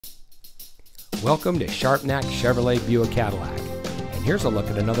Welcome to Sharpnack Chevrolet Buick Cadillac. And here's a look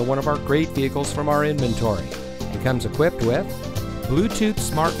at another one of our great vehicles from our inventory. It comes equipped with Bluetooth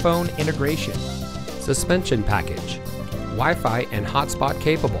smartphone integration, suspension package, Wi-Fi and hotspot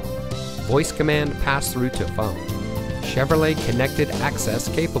capable, voice command pass-through to phone, Chevrolet connected access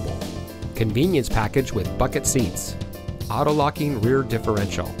capable, convenience package with bucket seats, auto-locking rear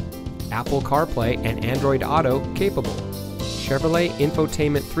differential, Apple CarPlay and Android Auto capable, Chevrolet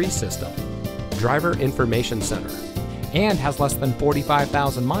Infotainment 3 system, driver information center, and has less than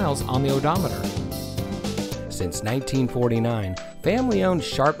 45,000 miles on the odometer. Since 1949, family-owned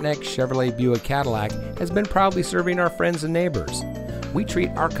Sharpnack Chevrolet Buick Cadillac has been proudly serving our friends and neighbors. We treat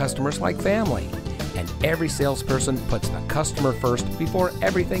our customers like family, and every salesperson puts the customer first before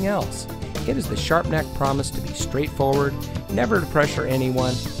everything else. It is the Sharpnack promise to be straightforward, never to pressure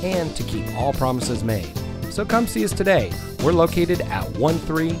anyone, and to keep all promises made. So come see us today. We're located at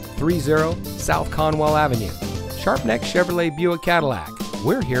 1330 South Conwell Avenue. Sharpnack Chevrolet Buick Cadillac.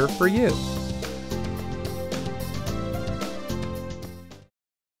 We're here for you.